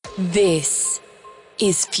This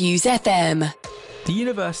is Fuse FM. The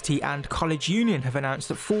University and College Union have announced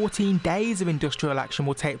that 14 days of industrial action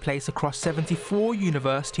will take place across 74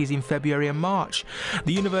 universities in February and March.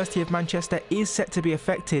 The University of Manchester is set to be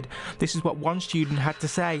affected. This is what one student had to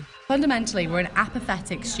say. Fundamentally, we're an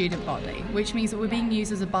apathetic student body, which means that we're being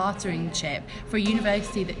used as a bartering chip for a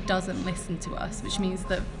university that doesn't listen to us, which means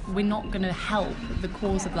that we're not going to help the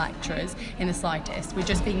cause of lecturers in the slightest. We're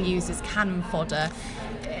just being used as cannon fodder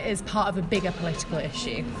as part of a bigger political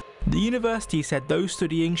issue. The university said those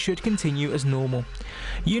studying should continue as normal.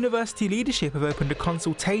 University leadership have opened a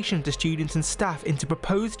consultation to students and staff into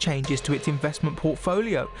proposed changes to its investment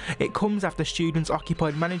portfolio. It comes after students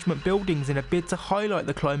occupied management buildings in a bid to highlight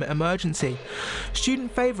the climate emergency.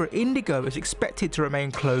 Student favourite Indigo is expected to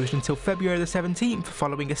remain closed until February the 17th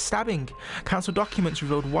following a stabbing. Council documents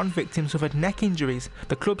revealed one victim suffered neck injuries.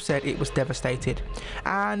 The club said it was devastated.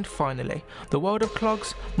 And finally, the world of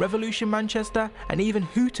clogs, Revolution Manchester and even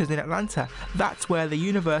Hooters in Atlanta, that's where the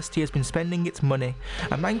university has been spending its money.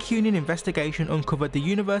 A Mancunian investigation uncovered the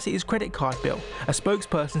university's credit card bill. A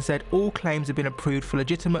spokesperson said all claims have been approved for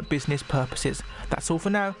legitimate business purposes. That's all for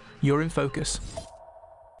now. You're in focus.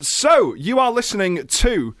 So, you are listening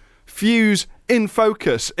to Fuse in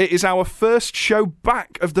Focus. It is our first show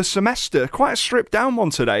back of the semester. Quite a stripped down one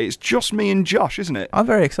today. It's just me and Josh, isn't it? I'm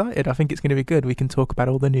very excited. I think it's going to be good. We can talk about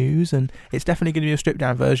all the news, and it's definitely going to be a stripped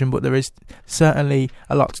down version, but there is certainly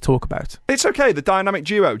a lot to talk about. It's okay, the dynamic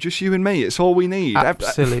duo, just you and me. It's all we need.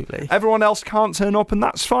 Absolutely. Everyone else can't turn up, and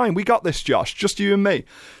that's fine. We got this, Josh. Just you and me.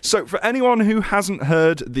 So, for anyone who hasn't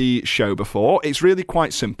heard the show before, it's really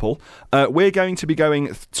quite simple. We're going to be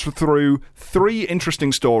going through 3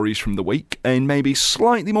 interesting stories from the week, in maybe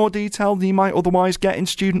slightly more detail than you might otherwise get in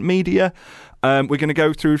student media. We're going to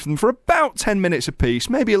go through them for about 10 minutes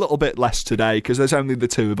apiece, maybe a little bit less today because there's only the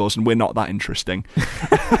 2 of us and we're not that interesting.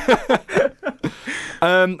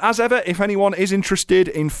 As ever, if anyone is interested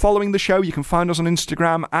in following the show, you can find us on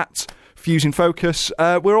Instagram at Fuse in Focus.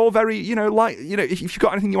 We're all very, if you've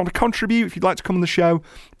got anything you want to contribute, if you'd like to come on the show,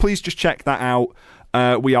 please just check that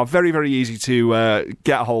out. We are very, very easy to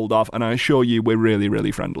get a hold of, and I assure you we're really,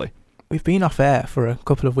 really friendly. We've been off air for a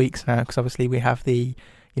couple of weeks now because obviously we have the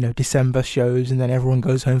December shows, and then everyone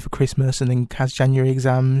goes home for Christmas and then has January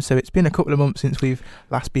exams. So it's been a couple of months since we've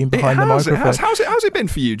last been behind the microphone. How's it been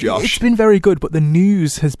for you, Josh? It's been very good, but the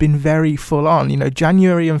news has been very full on.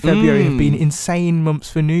 January and February have been insane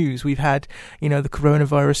months for news. We've had, the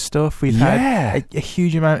coronavirus stuff. We've had a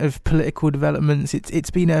huge amount of political developments.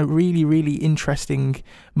 It's been a really, really interesting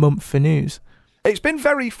month for news. It's been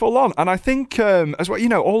very full on, and I think as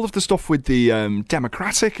well, all of the stuff with the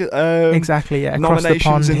Democratic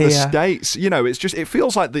nominations in the States, it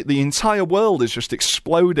feels like the entire world is just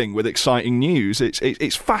exploding with exciting news.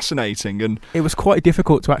 It's fascinating, and it was quite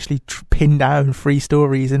difficult to actually pin down 3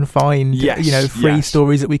 stories and find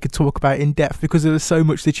stories that we could talk about in depth because there was so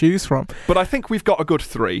much to choose from. But I think we've got a good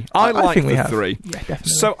 3. I think the 3. Yeah, definitely.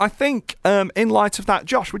 So I think in light of that,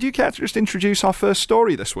 Josh, would you care to just introduce our first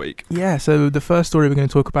story this week? Yeah, so the first story we're going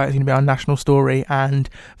to talk about is going to be our national story, and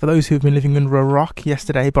for those who've been living under a rock,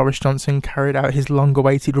 yesterday Boris Johnson carried out his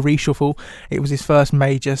long-awaited reshuffle. It was his first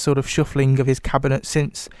major sort of shuffling of his cabinet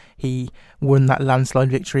since he won that landslide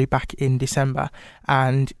victory back in December,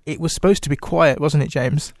 and it was supposed to be quiet, wasn't it,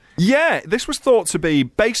 James? Yeah, this was thought to be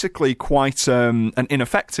basically quite an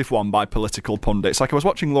ineffective one by political pundits. Like, I was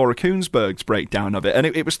watching Laura Kuenssberg's breakdown of it, and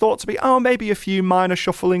it was thought to be, maybe a few minor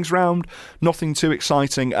shufflings round, nothing too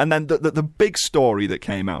exciting. And then the big story that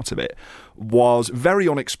came out of it was very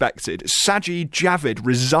unexpected. Sajid Javid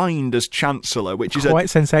resigned as Chancellor, which is quite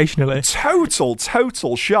sensationally. Total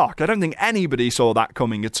shock. I don't think anybody saw that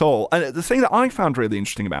coming at all. And the thing that I found really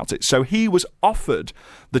interesting about it, so he was offered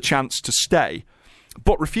the chance to stay,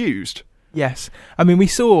 but refused. Yes. I mean, we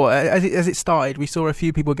saw, as it started, we saw a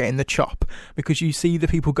few people getting the chop because you see the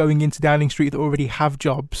people going into Downing Street that already have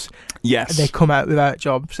jobs. Yes. And they come out without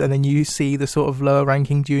jobs, and then you see the sort of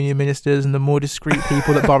lower-ranking junior ministers and the more discreet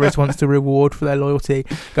people that Boris wants to reward for their loyalty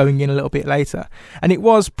going in a little bit later. And it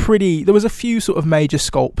was there was a few sort of major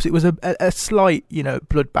sculpts. It was a slight,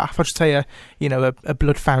 bloodbath. I should say a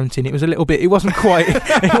blood fountain. It was a little bit, it wasn't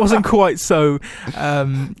quite so,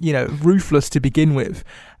 ruthless to begin with.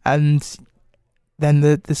 And then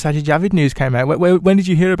the Sajid Javid news came out. When did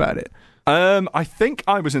you hear about it? I think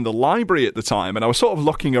I was in the library at the time, and I was sort of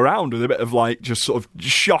looking around with a bit of like just sort of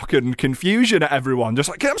shock and confusion at everyone. Just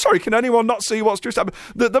like, I'm sorry, can anyone not see what's just happened?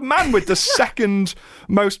 The man with the second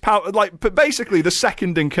most power, like basically the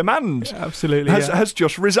second in command, absolutely has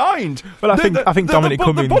just resigned. Well, I think Dominic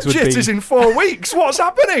Cummings the budget is in 4 weeks. What's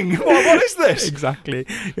happening? What is this? Exactly.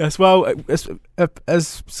 Yes. Well,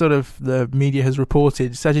 as sort of the media has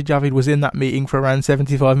reported, Sajid Javid was in that meeting for around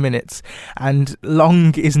 75 minutes, and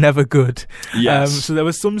long is never good. Yes. So there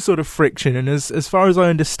was some sort of friction, and as far as I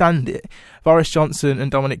understand it, Boris Johnson and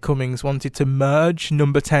Dominic Cummings wanted to merge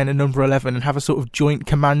number 10 and number 11 and have a sort of joint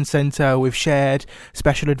command centre with shared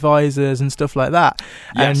special advisors and stuff like that.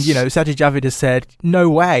 Yes. And, you know, Sajid Javid has said, no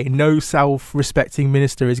way, no self-respecting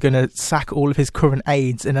minister is going to sack all of his current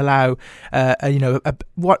aides and allow,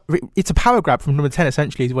 it's a power grab from number 10,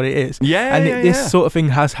 essentially, is what it is. This sort of thing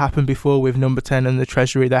has happened before with number 10 and the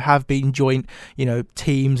Treasury. There have been joint,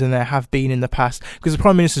 teams, and there have been in the past, because the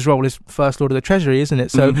Prime Minister's role is First Lord of the Treasury, isn't it?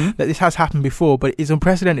 So that this has happened before, but it's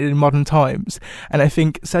unprecedented in modern times, and I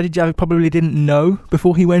think Sajid Javid probably didn't know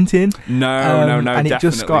before he went in. No, and it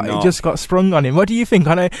just got sprung on him. What do you think?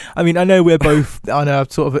 I know we're both on a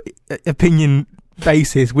sort of opinion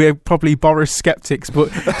basis. We're probably Boris skeptics, but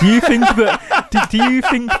do you think that?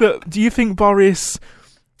 Do you think Boris?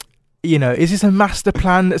 Is this a master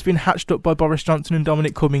plan that's been hatched up by Boris Johnson and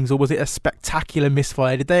Dominic Cummings, or was it a spectacular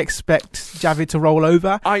misfire? Did they expect Javid to roll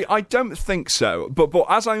over? I don't think so. But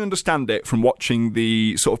as I understand it from watching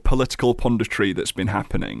the sort of political punditry that's been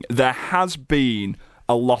happening, there has been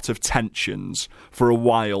a lot of tensions for a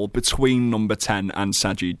while between number 10 and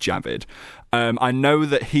Sajid Javid. I know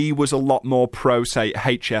that he was a lot more pro, say,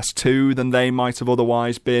 HS2 than they might have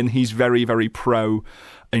otherwise been. He's very, very pro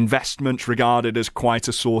investment, regarded as quite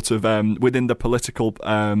a sort of within the political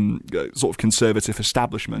sort of conservative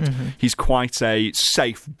establishment. He's quite a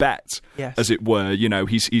safe bet, as it were.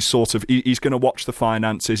 He's sort of he's going to watch the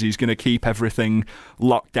finances. He's going to keep everything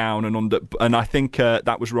locked down and under. And I think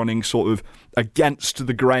that was running sort of against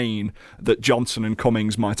the grain that Johnson and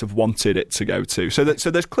Cummings might have wanted it to go to. So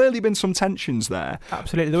there's clearly been some tensions there.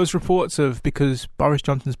 Absolutely, there was reports of, because Boris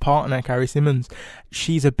Johnson's partner Carrie Symonds,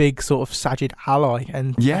 she's a big sort of Sajid ally,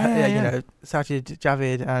 and Sajid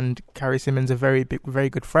Javid and Carrie Symonds are very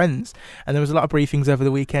good friends. And there was a lot of briefings over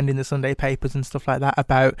the weekend in the Sunday papers and stuff like that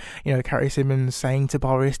about, Carrie Symonds saying to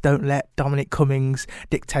Boris, don't let Dominic Cummings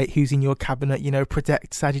dictate who's in your cabinet,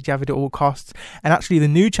 protect Sajid Javid at all costs. And actually the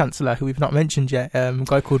new Chancellor, who we've not mentioned yet, a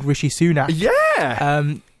guy called Rishi Sunak.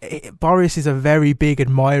 Boris is a very big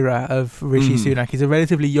admirer of Rishi Sunak. He's a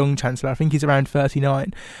relatively young Chancellor. I think he's around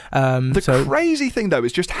 39. The crazy thing, though,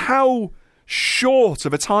 is just how short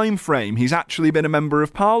of a time frame he's actually been a member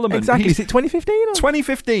of Parliament. Exactly. Is it 2015?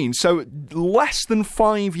 2015, so less than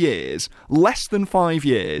 5 years,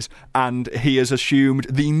 and he has assumed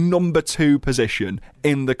the number 2 position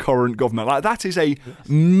in the current government. Like, that is a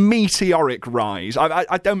meteoric rise.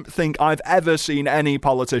 I don't think I've ever seen any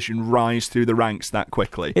politician rise through the ranks that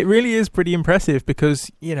quickly. It really is pretty impressive,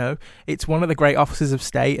 because, it's one of the great offices of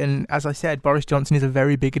state, and as I said, Boris Johnson is a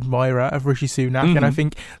very big admirer of Rishi Sunak, and I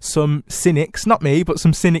think some cynics, not me, but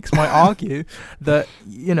some cynics might argue that,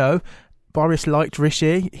 Boris liked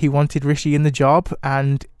Rishi, he wanted Rishi in the job,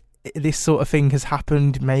 and this sort of thing has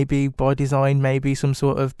happened, maybe by design, maybe some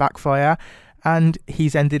sort of backfire, and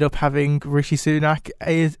he's ended up having Rishi Sunak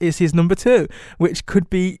is his number 2, which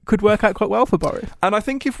could work out quite well for Boris. And I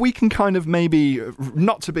think if we can kind of maybe,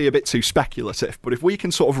 not to be a bit too speculative, but if we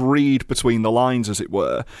can sort of read between the lines, as it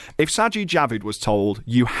were, if Sajid Javid was told,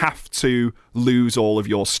 you have to lose all of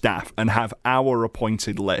your staff and have our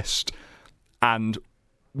appointed list, and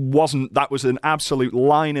that was an absolute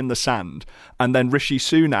line in the sand, and then Rishi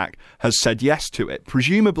Sunak has said yes to it,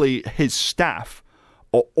 presumably his staff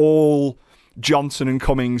are all Johnson and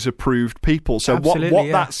Cummings approved people. So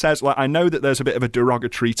that says, like, I know that there's a bit of a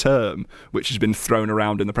derogatory term which has been thrown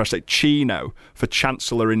around in the press, like Chino, for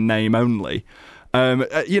Chancellor in name only.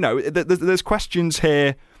 There's questions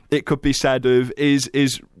here. It could be said of, is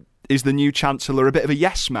the new Chancellor a bit of a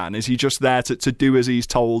yes man? Is he just there to do as he's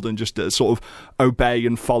told and just sort of obey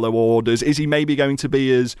and follow orders? Is he maybe going to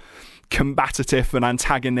be as combative and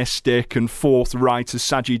antagonistic and forthright as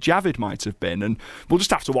Sajid Javid might have been? And we'll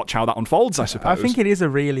just have to watch how that unfolds, I suppose. I think it is a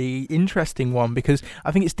really interesting one, because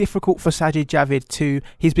I think it's difficult for Sajid Javid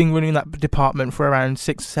he's been running that department for around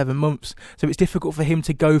 6 or 7 months, so it's difficult for him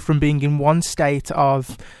to go from being in one state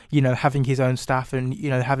of, having his own staff and,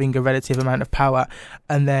 having a relative amount of power,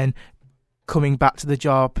 and then coming back to the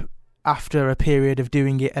job after a period of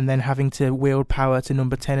doing it and then having to wield power to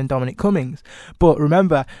number 10 and Dominic Cummings. But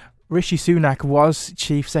remember, Rishi Sunak was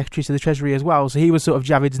Chief Secretary to the Treasury as well, so he was sort of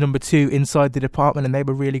Javid's number 2 inside the department, and they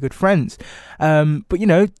were really good friends. But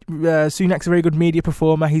Sunak's a very good media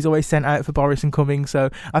performer. He's always sent out for Boris and Cummings, so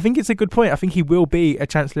I think it's a good point. I think he will be a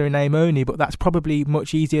Chancellor in name only, but that's probably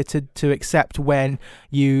much easier to accept when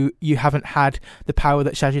you haven't had the power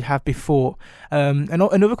that Sajid had before. And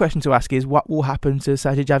another question to ask is, what will happen to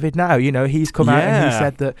Sajid Javid now? He's come out and he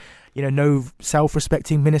said that no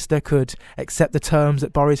self-respecting minister could accept the terms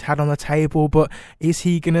that Boris had on the table, but is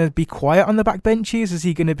he going to be quiet on the backbenches? Is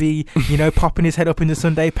he going to be, popping his head up in the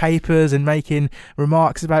Sunday papers and making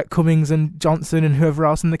remarks about Cummings and Johnson and whoever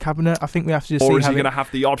else in the cabinet? I think we have to just see. Or is he going to have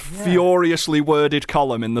the odd furiously worded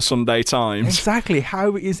column in the Sunday Times? Exactly.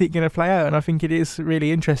 How is it going to play out? And I think it is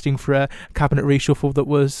really interesting for a cabinet reshuffle that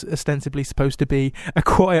was ostensibly supposed to be a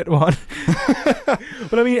quiet one.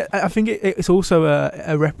 But I mean, I think it's also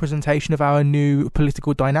a representation of our new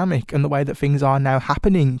political dynamic and the way that things are now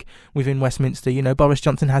happening within Westminster. Boris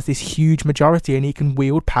Johnson has this huge majority and he can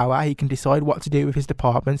wield power. He can decide what to do with his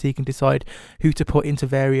departments. He can decide who to put into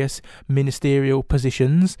various ministerial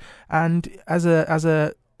positions. And as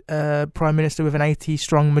a Prime Minister with an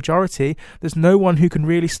 80-strong majority, there's no one who can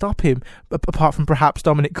really stop him, apart from perhaps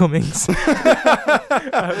Dominic Cummings.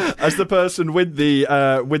 As the person with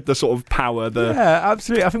the sort of power. Yeah,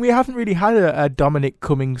 absolutely. I think we haven't really had a Dominic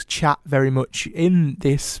Cummings chat very much in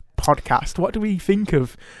this podcast. What do we think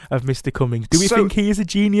of Mr. Cummings? Do we think he is a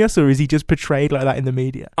genius, or is he just portrayed like that in the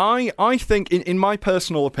media? I think, in my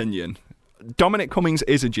personal opinion, Dominic Cummings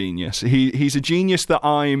is a genius. He's a genius that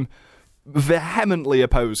I'm vehemently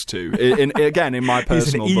opposed to. In my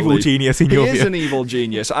personal He's an evil belief. genius in your view. He is an evil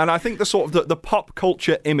genius, and I think the sort of the pop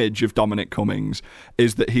culture image of Dominic Cummings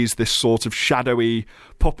is that he's this sort of shadowy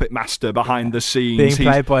puppet master behind the scenes,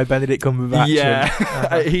 being played by Benedict Cumberbatch.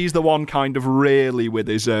 Yeah, he's the one kind of really with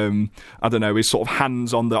his his sort of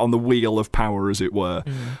hands on the wheel of power, as it were.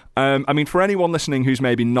 I mean, for anyone listening who's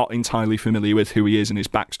maybe not entirely familiar with who he is and his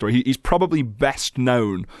backstory, he's probably best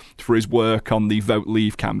known for his work on the Vote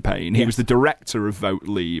Leave campaign. He was the director of Vote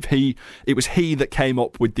Leave. It was he that came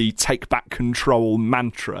up with the take back control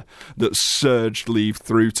mantra that surged Leave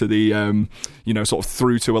through to the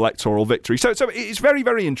through to electoral victory. So it's very,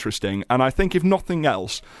 very interesting, and I think if nothing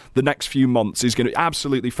else, the next few months is going to be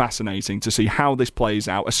absolutely fascinating to see how this plays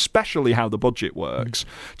out, especially how the budget works.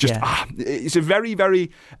 It's a very,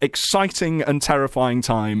 very exciting and terrifying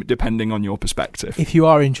time, depending on your perspective. If you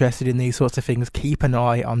are interested in these sorts of things, keep an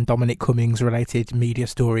eye on Dominic Cummings related media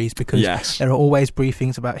stories, because there are always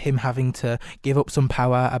briefings about him having to give up some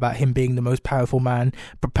power, about him being the most powerful man,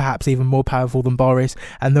 but perhaps even more powerful than Boris.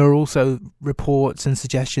 And there are also reports and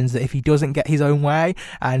suggestions that if he doesn't get his own way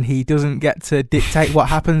and he doesn't get to dictate what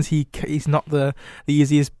happens, he's not the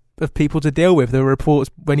easiest of people to deal with. There were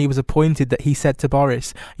reports when he was appointed that he said to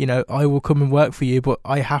Boris, I will come and work for you, but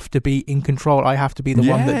I have to be in control. I have to be the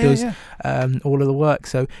one that does all of the work.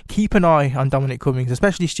 So keep an eye on Dominic Cummings,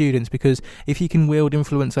 especially students, because if he can wield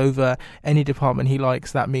influence over any department he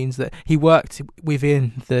likes, that means that he worked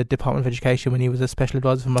within the Department of Education when he was a special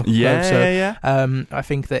advisor for Michael Gove. I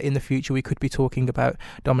think that in the future we could be talking about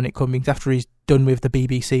Dominic Cummings after he's done with the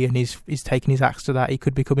BBC and he's taken his axe to that. He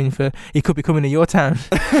could be coming to your town.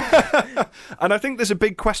 And I think there's a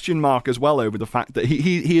big question mark as well over the fact that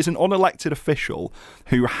he is an unelected official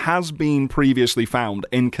who has been previously found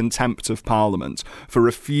in contempt of Parliament for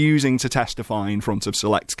refusing to testify in front of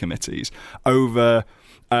select committees over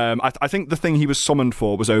I think the thing he was summoned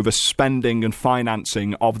for was over spending and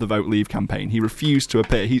financing of the Vote Leave campaign. He refused to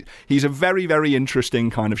appear. He's a very, very interesting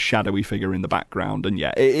kind of shadowy figure in the background, and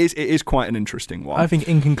it is quite an interesting one. I think,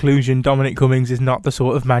 in conclusion, Dominic Cummings is not the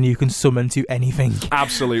sort of man you can summon to anything.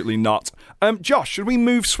 Absolutely not. Josh, should we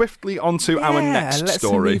move swiftly on to our next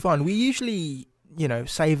story? Let's move on. We usually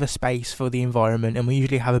save a space for the environment, and we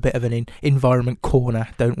usually have a bit of an environment corner,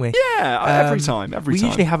 don't we? Yeah, every time. We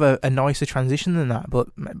usually have a nicer transition than that, but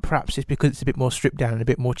perhaps it's because it's a bit more stripped down and a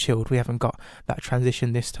bit more chilled. We haven't got that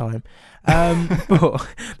transition this time. But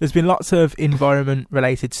there's been lots of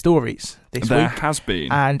environment-related stories this week. There has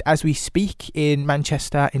been. And as we speak, in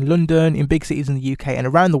Manchester, in London, in big cities in the UK and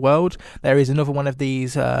around the world, there is another one of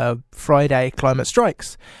these Friday climate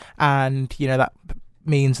strikes. And, that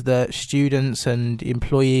means that students and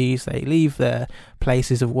employees, they leave their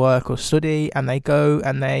places of work or study and they go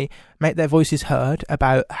and they make their voices heard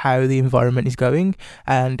about how the environment is going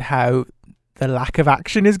and how the lack of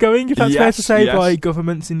action is going, if that's fair to say, by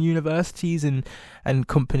governments and universities and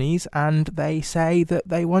companies. And they say that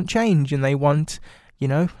they want change and they want,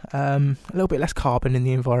 a little bit less carbon in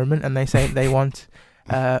the environment, and they say they want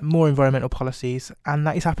more environmental policies, and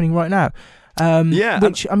that is happening right now.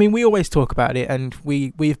 Which, I mean, we always talk about it, and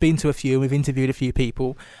we've been to a few, we've interviewed a few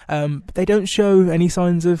people, but they don't show any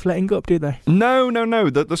signs of letting up, do they? No.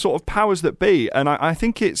 The sort of powers that be, and I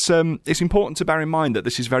think it's important to bear in mind that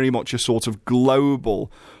this is very much a sort of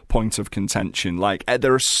global point of contention. Like,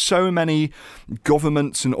 there are so many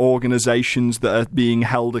governments and organisations that are being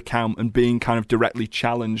held account and being kind of directly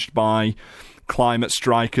challenged by climate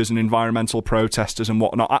strikers and environmental protesters and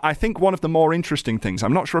whatnot. I think one of the more interesting things,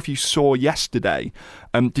 I'm not sure if you saw yesterday,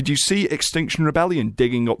 did you see Extinction Rebellion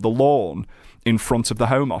digging up the lawn in front of the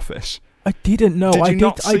Home Office? I didn't know. I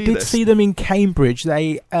did see them in Cambridge.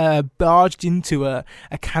 They barged into a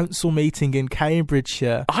council meeting in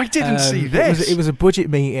Cambridgeshire. I didn't see this. It was a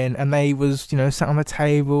budget meeting, and they was sat on the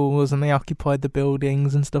tables and they occupied the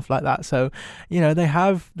buildings and stuff like that. So they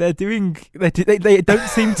don't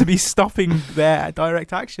seem to be stopping their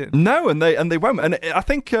direct action. No, and they won't. And I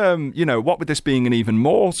think what with this being an even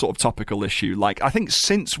more sort of topical issue, like I think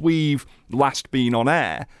since we've last been on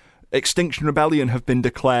air, Extinction Rebellion have been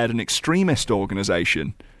declared an extremist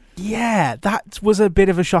organisation. Yeah, that was a bit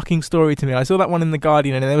of a shocking story to me. I saw that one in The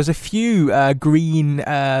Guardian, and there was a few green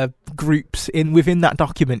groups within that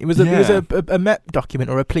document. It was a MEP document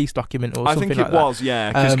or a police document or something like that. I think it was,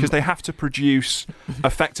 yeah, because they have to produce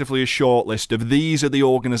effectively a shortlist of these are the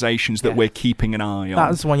organisations that we're keeping an eye on.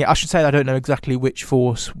 That's the one, yeah. I should say I don't know exactly which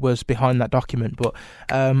force was behind that document, but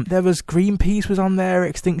there was Greenpeace was on there,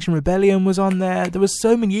 Extinction Rebellion was on there. There was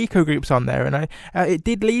so many eco groups on there, and it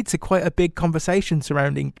did lead to quite a big conversation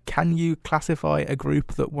surrounding, can you classify a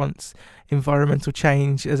group that wants environmental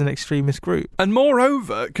change as an extremist group? And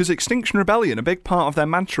moreover, because Extinction Rebellion, a big part of their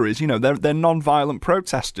mantra is, they're non-violent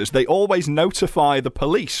protesters. They always notify the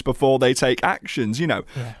police before they take actions.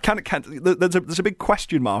 There's a big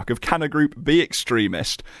question mark of, can a group be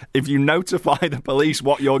extremist if you notify the police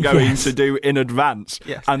what you're going to do in advance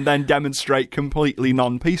and then demonstrate completely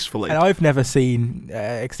non-peacefully? And I've never seen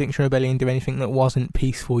Extinction Rebellion do anything that wasn't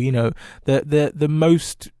peaceful.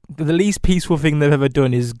 The least peaceful thing they've ever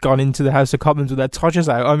done is gone into the House of Commons with their todgers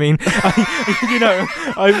out. I mean,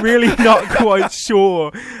 I'm really not quite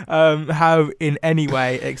sure how in any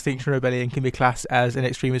way Extinction Rebellion can be classed as an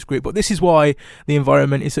extremist group. But this is why the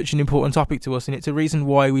environment is such an important topic to us, and it's a reason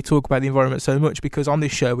why we talk about the environment so much, because on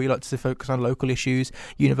this show we like to focus on local issues,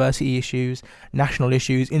 university issues, national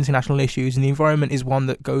issues, international issues, and the environment is one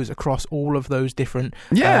that goes across all of those different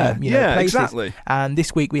places. Exactly. And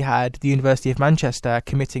this week we had the University of Manchester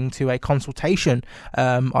committing to a consultation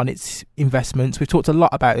on its investments. We've talked a lot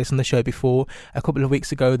about this on the show before. A couple of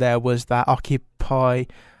weeks ago there was that Occupy,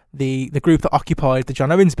 the group that occupied the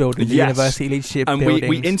John Owens building, the University Leadership Buildings. And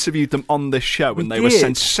we interviewed them on this show, and they were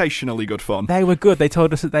sensationally good fun. They were good. They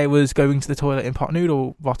told us that they was going to the toilet in pot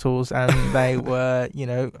noodle bottles, and they were,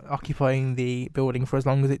 occupying the building for as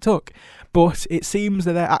long as it took. But it seems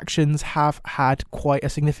that their actions have had quite a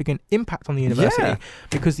significant impact on the university,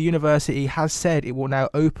 because the university has said it will now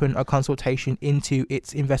open a consultation into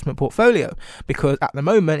its investment portfolio, because at the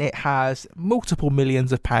moment it has multiple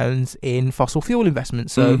millions of pounds in fossil fuel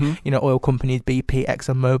investments. So, oil companies, BP,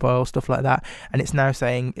 ExxonMobil, stuff like that. And it's now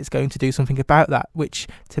saying it's going to do something about that, which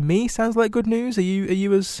to me sounds like good news. Are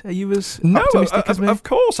you as optimistic as me? Of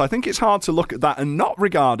course. I think it's hard to look at that and not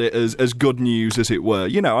regard it as good news, as it were.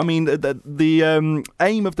 The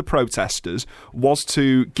aim of the protesters was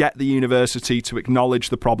to get the university to acknowledge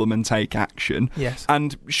the problem and take action. Yes.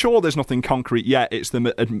 And sure, there's nothing concrete yet. It's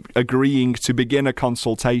them agreeing to begin a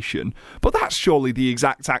consultation. But that's surely the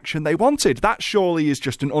exact action they wanted. That surely is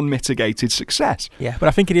just an unmitigated success. Yeah, but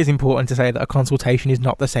I think it is important to say that a consultation is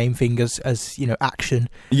not the same thing as action.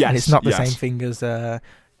 Yes, and it's not the same thing as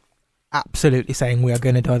absolutely saying we are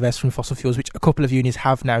going to divest from fossil fuels, which a couple of unis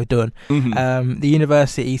have now done. The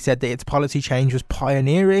university said that its policy change was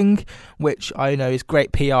pioneering, which I know is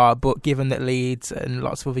great PR, but given that Leeds and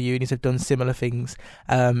lots of other unis have done similar things,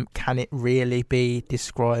 can it really be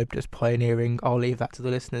described as pioneering? I'll leave that to the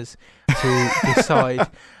listeners to decide.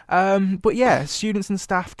 But yeah, students and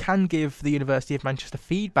staff can give the University of Manchester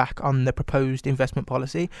feedback on the proposed investment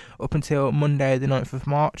policy up until Monday the 9th of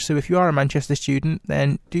March. So if you are a Manchester student,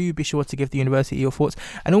 then do be sure to give the university your thoughts.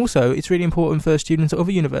 And also, it's really important for students at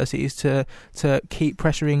other universities to keep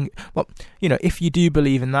pressuring. Well, if you do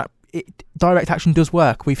believe in that, direct action does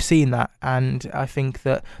work. We've seen that. And I think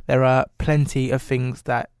that there are plenty of things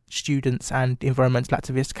that students and environmental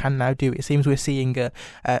activists can now do. It seems we're seeing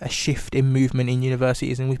a shift in movement in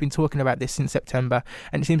universities, and we've been talking about this since September,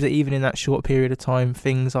 and it seems that even in that short period of time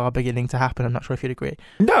things are beginning to happen. I'm not sure if you'd agree.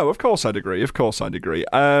 No, of course I'd agree.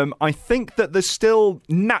 I think that there's still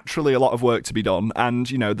naturally a lot of work to be done, and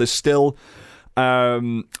there's still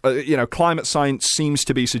climate science seems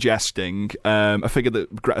to be suggesting a figure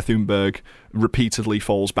that Greta Thunberg repeatedly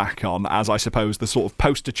falls back on as, I suppose, the sort of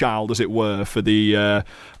poster child, as it were, for the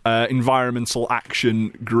environmental action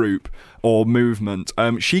group or movement.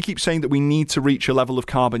 She keeps saying that we need to reach a level of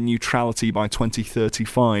carbon neutrality by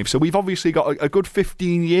 2035. So we've obviously got a good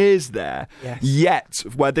 15 years there, yet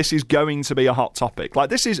where this is going to be a hot topic. Like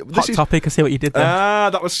this is topic. I see what you did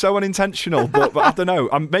there. That was so unintentional, but I don't know.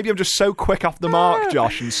 Maybe I'm just so quick off the mark,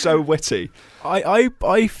 Josh, and so witty.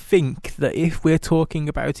 I think that if we're talking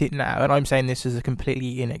about it now, and I'm saying this as a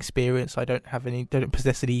completely inexperienced, I don't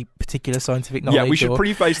possess any particular scientific knowledge. Yeah, we should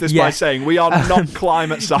preface this by saying we are not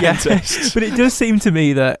climate scientists. But it does seem to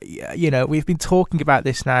me that, we've been talking about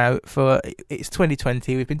this now it's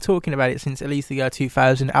 2020. We've been talking about it since at least the year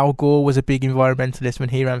 2000. Al Gore was a big environmentalist when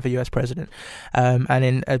he ran for US president. And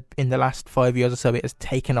in the last 5 years or so, it has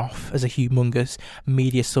taken off as a humongous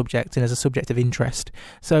media subject and as a subject of interest.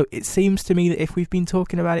 So it seems to me that if we've been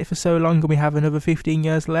talking about it for so long and we have another 15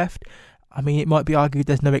 years left, I mean, it might be argued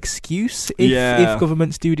there's no excuse if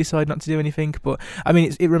governments do decide not to do anything. But I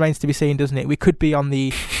mean, it remains to be seen, doesn't it? We could be on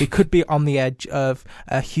the edge of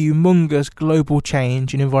a humongous global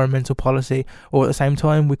change in environmental policy, or at the same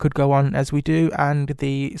time, we could go on as we do, and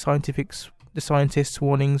the scientists'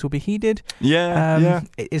 warnings will be heeded.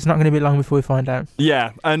 It's not going to be long before we find out.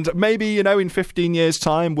 Yeah, and maybe, in 15 years'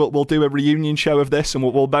 time, we'll do a reunion show of this, and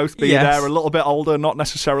we'll both be there, a little bit older, not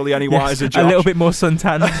necessarily any wiser, Josh. A little bit more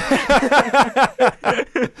suntanned.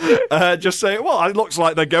 Just say, well, it looks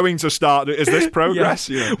like they're going to start. Is this progress?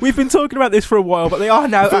 We've been talking about this for a while, but they are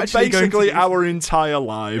now actually basically going to our entire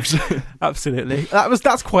lives. Absolutely.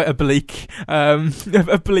 That's quite a bleak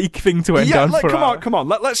thing to end on. Come on.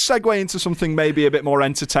 Let's segue into something maybe a bit more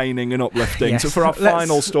entertaining and uplifting for our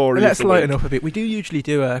final story. Let's lighten up a bit. We do usually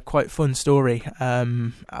do a quite fun story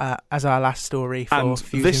as our last story for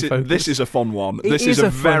Fusion Focus. This is a fun one. This is a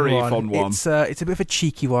very fun one. It's a bit of a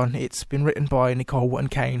cheeky one. It's been written by Nicole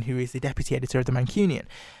Wotton-Kane, who is the deputy editor of the Mancunian,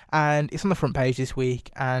 and it's on the front page this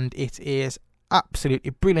week, and it is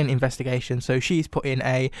absolutely brilliant investigation. So she's put in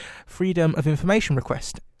a Freedom of Information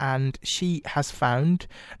request, and she has found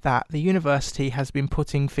that the university has been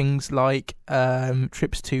putting things like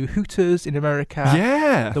trips to Hooters in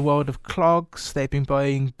America, the World of Clogs, they've been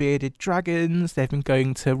buying bearded dragons, they've been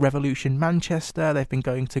going to Revolution Manchester, they've been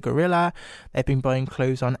going to Gorilla, they've been buying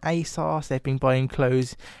clothes on ASOS, they've been buying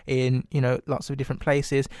clothes in lots of different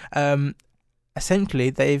places. Essentially,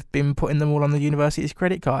 they've been putting them all on the university's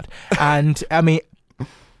credit card. And, I mean,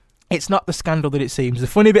 it's not the scandal that it seems. The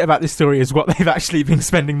funny bit about this story is what they've actually been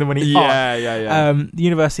spending the money on. The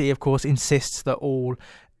university, of course, insists that all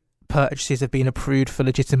purchases have been approved for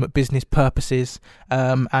legitimate business purposes,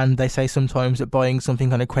 and they say sometimes that buying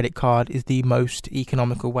something on a credit card is the most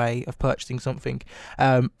economical way of purchasing something.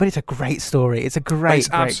 But it's a great story. It's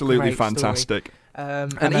absolutely fantastic. Story.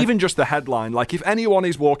 And even just the headline, like if anyone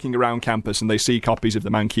is walking around campus and they see copies of the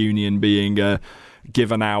Mancunian being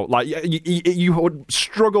given out, like you would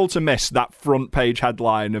struggle to miss that front page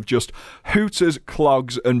headline of just Hooters,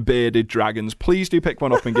 clogs and bearded dragons. Please do pick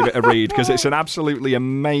one up and give it a read, because it's an absolutely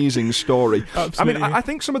amazing story. Absolutely. I mean, I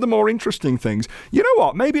think some of the more interesting things, you know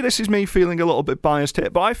what, maybe this is me feeling a little bit biased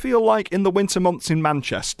here, but I feel like in the winter months in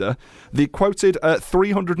Manchester, the quoted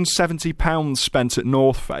 £370 spent at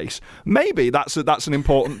North Face, maybe that's an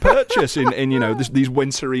important purchase in these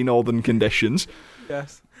wintry northern conditions.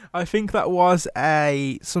 Yes. I think that was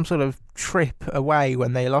some sort of trip away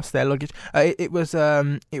when they lost their luggage. It was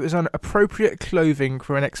on appropriate clothing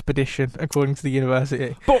for an expedition, according to the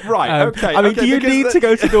university. But okay. I mean, do you need to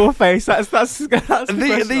go to North Face? That's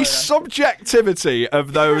the subjectivity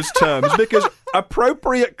of those terms, because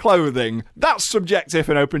appropriate clothing, that's subjective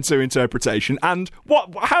and open to interpretation. And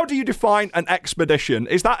how do you define an expedition?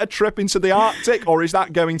 Is that a trip into the Arctic, or is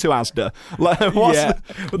that going to Asda?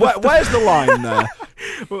 Where's the line there?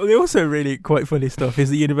 Well, the also really quite funny stuff is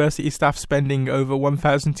the university staff spending over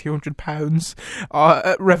 £1,200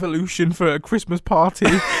 at Revolution for a Christmas party,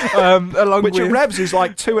 which at Revs is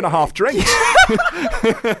like 2.5 drinks.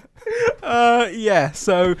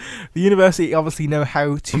 So the university obviously know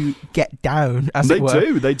how to get down, as it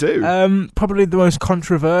were. They do. Probably the most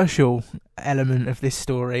controversial element of this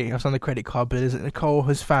story, I was on the credit card bill, is that Nicole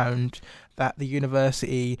has found that the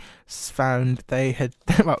university found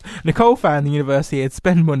Nicole found the university had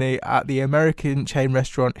spent money at the American chain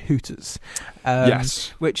restaurant Hooters.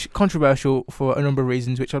 Which controversial for a number of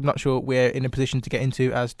reasons, which I'm not sure we're in a position to get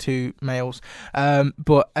into as two males.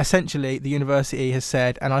 But essentially, the university has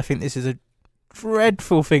said, and I think this is a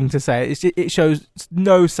dreadful thing to say, it shows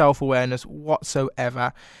no self-awareness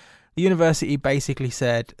whatsoever. The university basically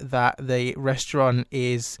said that the restaurant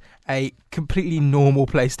is a completely normal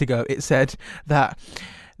place to go. It said that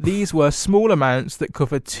these were small amounts that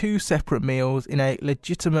covered 2 separate meals in a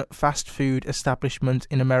legitimate fast food establishment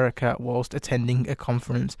in America whilst attending a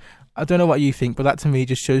conference. I don't know what you think, but that to me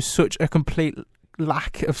just shows such a complete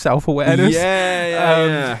lack of self-awareness.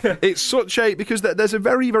 Yeah. It's such a... Because there's a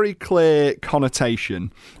very, very clear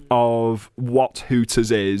connotation of what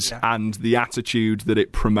Hooters is and the attitude that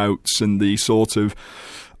it promotes and the sort of...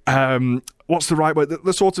 what's the right word?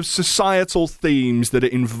 The sort of societal themes that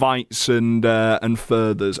it invites and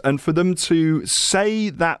furthers. And for them to say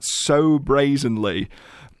that so brazenly...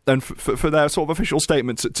 And for their sort of official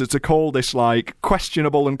statement to call this like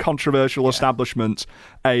questionable and controversial establishment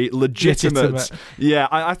a legitimate. Yeah,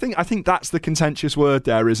 I think that's the contentious word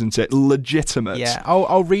there, isn't it? Legitimate. Yeah,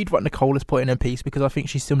 I'll read what Nicole has put in her piece because I think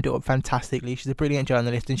she summed it up fantastically. She's a brilliant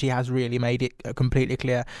journalist and she has really made it completely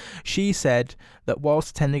clear. She said that whilst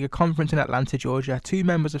attending a conference in Atlanta, Georgia, 2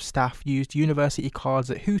 members of staff used university cards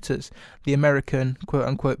at Hooters, the American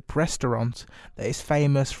quote-unquote restaurant that is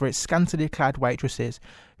famous for its scantily clad waitresses.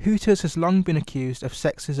 Hooters has long been accused of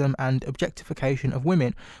sexism and objectification of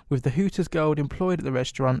women, with the Hooters girl employed at the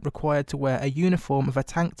restaurant required to wear a uniform of a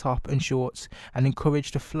tank top and shorts and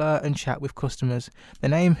encouraged to flirt and chat with customers. The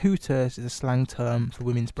name Hooters is a slang term for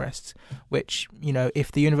women's breasts, which, you know,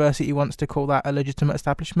 if the university wants to call that a legitimate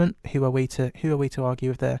establishment, who are we to argue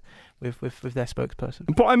with their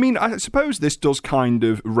spokesperson? But I mean, I suppose this does kind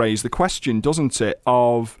of raise the question, doesn't it,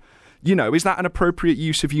 of... You know, is that an appropriate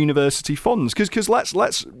use of university funds? Because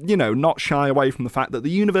let's you know, not shy away from the fact that the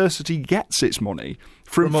university gets its money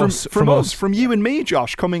from us, from you and me,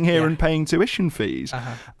 Josh, coming here and paying tuition fees.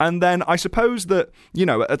 And then I suppose that, you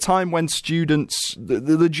know, at a time when students,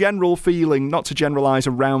 the general feeling, not to generalise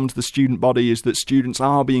around the student body, is that students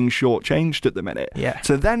are being shortchanged at the minute. Yeah.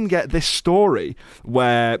 To then get this story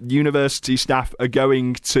where university staff are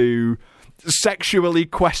going to sexually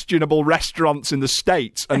questionable restaurants in the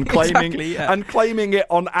States and claiming it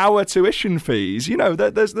on our tuition fees, you know,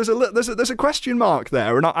 there's a question mark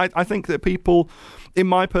there, and I think that people, in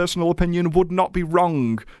my personal opinion, would not be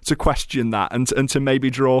wrong to question that and to maybe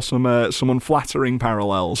draw some unflattering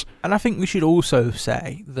parallels. And I think we should also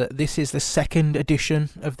say that this is the 2nd edition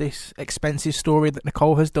of this expensive story that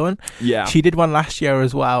Nicole has done. Yeah, she did one last year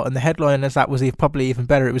as well, and the headline as that was probably even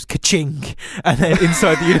better. It was ka-ching, and then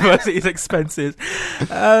inside the university's expenses.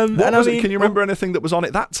 What was it? Can you remember anything that was on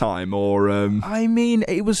it that time? Or I mean,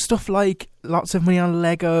 it was stuff like lots of money on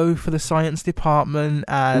Lego for the science department.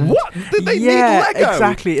 And what? Did they need Lego?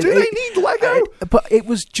 Exactly. Do they need Lego? But it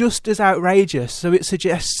was just as outrageous. So it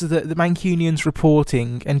suggests that the Mancunians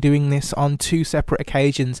reporting and doing this on 2 separate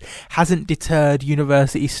occasions hasn't deterred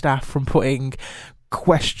university staff from putting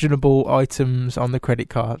questionable items on the credit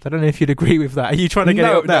card. I don't know if you'd agree with that. Are you trying to get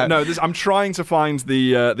it up there? No. I'm trying to find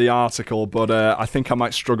the article, but I think I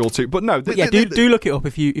might struggle to. But no, do look it up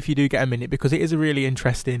if you do get a minute, because it is a really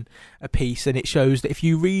interesting piece, and it shows that if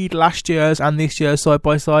you read last year's and this year's side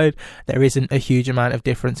by side, there isn't a huge amount of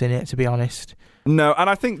difference in it, to be honest. No, and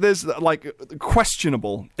I think there's like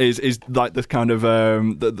questionable is like the kind of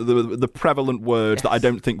the prevalent word that I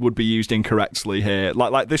don't think would be used incorrectly here.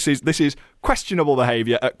 Like this is questionable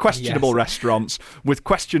behaviour at questionable restaurants with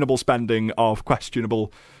questionable spending of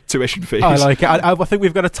questionable tuition fees. I like it. I think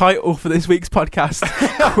we've got a title for this week's podcast.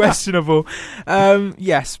 Questionable.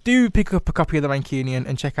 Yes, do pick up a copy of the Mancunian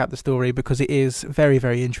and check out the story, because it is very,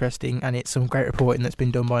 very interesting, and it's some great reporting that's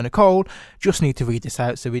been done by Nicole. Just need to read this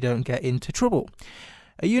out so we don't get into trouble.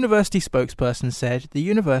 A university spokesperson said, "The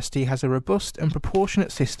university has a robust and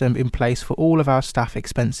proportionate system in place for all of our staff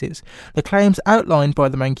expenses. The claims outlined by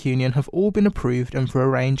the Mancunian have all been approved and for a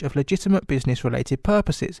range of legitimate business-related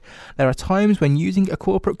purposes. There are times when using a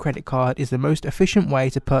corporate credit card is the most efficient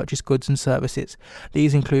way to purchase goods and services.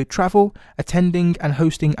 These include travel, attending and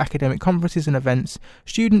hosting academic conferences and events,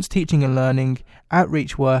 students teaching and learning,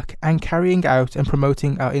 outreach work, and carrying out and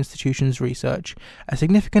promoting our institution's research. A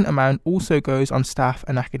significant amount also goes on staff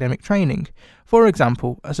and academic training. For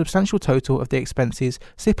example, a substantial total of the expenses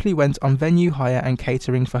simply went on venue hire and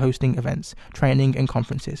catering for hosting events, training and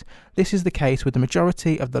conferences. This is the case with the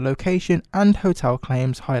majority of the location and hotel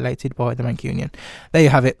claims highlighted by the Mancunian." There you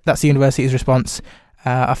have it. That's the university's response.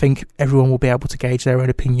 I think everyone will be able to gauge their own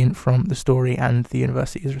opinion from the story and the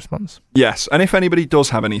university's response. Yes, and if anybody does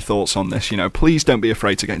have any thoughts on this, please don't be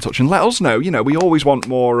afraid to get in touch and let us know. We always want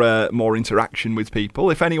more interaction with people.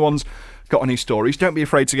 If anyone's got any stories, don't be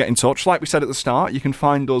afraid to get in touch. Like we said at the start, you can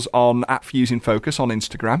find us on @FuseInFocus on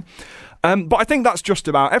Instagram. But I think that's just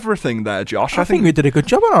about everything there, Josh. I think we did a good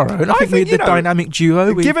job on our own. I think we did the dynamic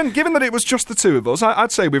duo. Given that it was just the two of us,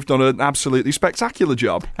 I'd say we've done an absolutely spectacular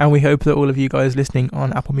job. And we hope that all of you guys listening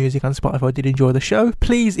on Apple Music and Spotify did enjoy the show.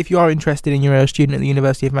 Please, if you are interested and you're a student at the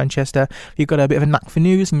University of Manchester, if you've got a bit of a knack for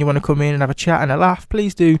news and you want to come in and have a chat and a laugh,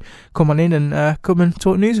 please do come on in and come and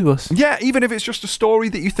talk news with us. Yeah, even if it's just a story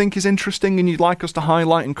that you think is interesting and you'd like us to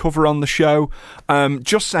highlight and cover on the show,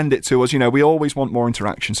 just send it to us. We always want more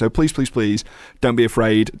interaction, so please don't be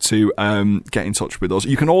afraid to get in touch with us.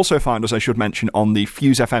 You can also find us, I should mention, on the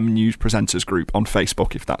Fuse FM News Presenters group on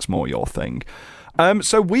Facebook if that's more your thing.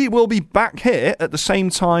 So we will be back here at the same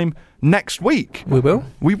time next week. We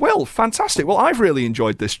will. Fantastic. Well, I've really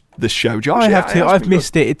enjoyed this show, Josh. I have too. I've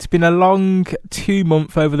missed it. It's been a long 2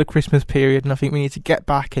 months over the Christmas period, and I think we need to get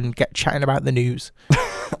back and get chatting about the news.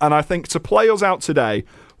 And I think to play us out today,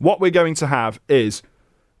 what we're going to have is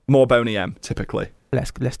more Boney M, typically.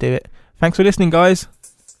 Let's do it. Thanks for listening, guys.